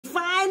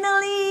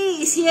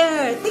is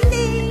here. Ding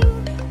ding!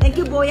 Thank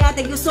you, Boya.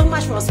 Thank you so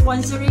much for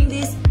sponsoring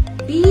this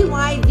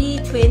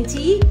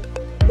BY-V20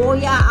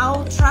 Boya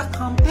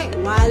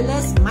Ultracompact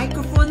wireless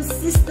microphone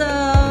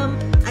system.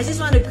 I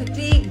just want to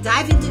quickly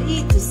dive into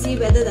it to see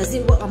whether does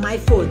it work on my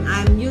phone.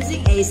 I'm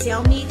using a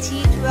Xiaomi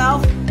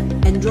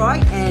T12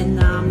 Android, and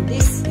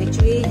this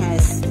actually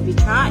has to be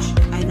charged,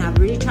 and I've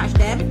already charged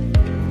them.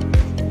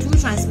 2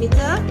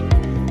 transmitter.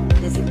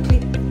 There's a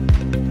clip.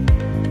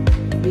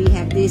 We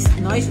have this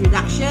noise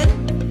reduction,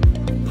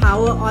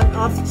 power on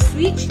off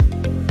switch,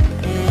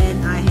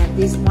 and I have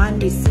this one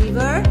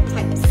receiver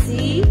type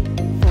C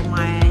for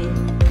my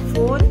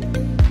phone.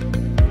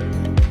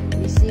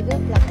 Receiver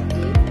plugged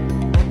in,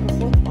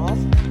 microphone off,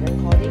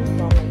 recording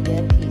from an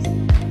earpiece.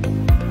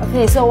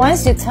 Okay, so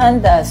once you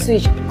turn the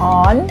switch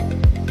on,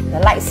 the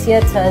lights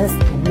here turns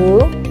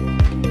blue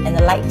and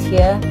the light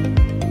here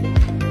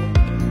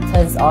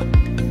turns on.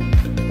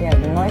 Yeah,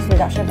 the noise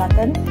reduction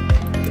button,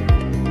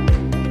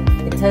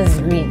 it turns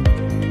green.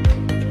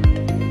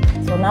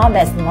 So now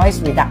there's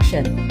noise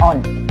reduction on.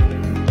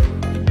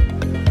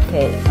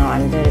 Okay, now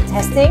I'm doing the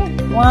testing.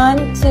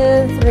 1,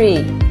 2,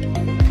 3.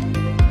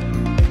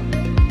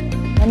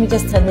 Let me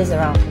just turn this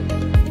around.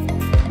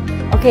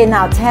 Okay,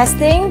 now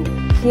testing.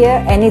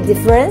 Here, any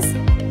difference?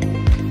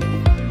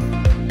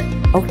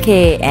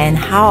 Okay, and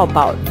how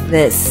about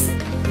this?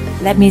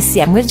 Let me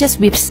see. I'm going to just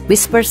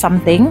whisper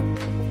something.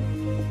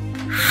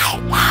 I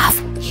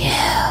love you.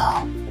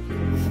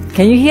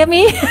 Can you hear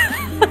me?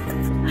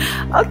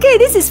 Okay,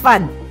 this is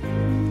fun.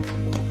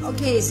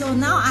 Okay, so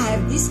now I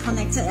have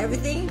disconnected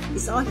everything.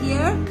 It's all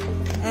here.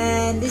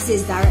 And this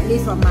is directly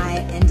from my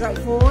Android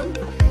phone.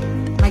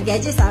 My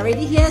gadgets are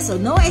already here, so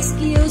no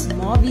excuse.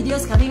 More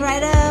videos coming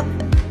right up.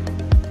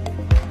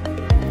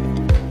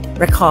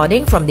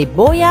 Recording from the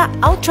Boya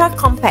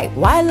Ultracompact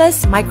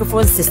wireless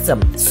microphone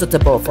system,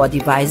 suitable for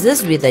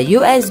devices with a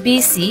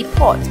USB-C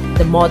port.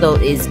 The model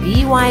is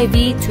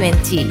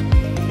BY-V20.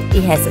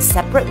 It has a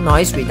separate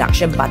noise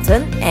reduction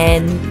button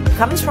and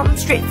comes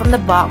straight from the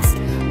box.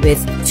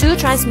 With 2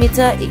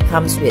 transmitter, it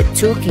comes with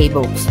 2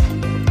 cables.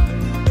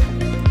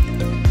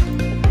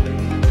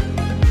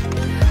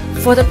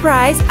 For the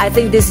price, I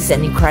think this is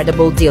an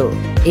incredible deal.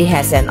 It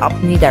has an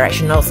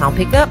omnidirectional sound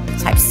pickup,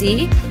 Type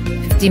C,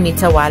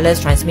 50-meter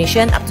wireless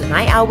transmission, up to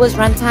 9 hours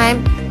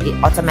runtime, it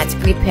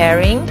automatically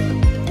pairing,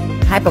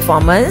 high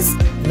performance,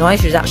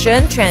 noise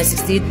reduction,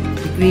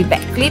 360-degree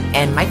back clip,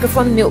 and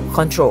microphone mute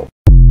control.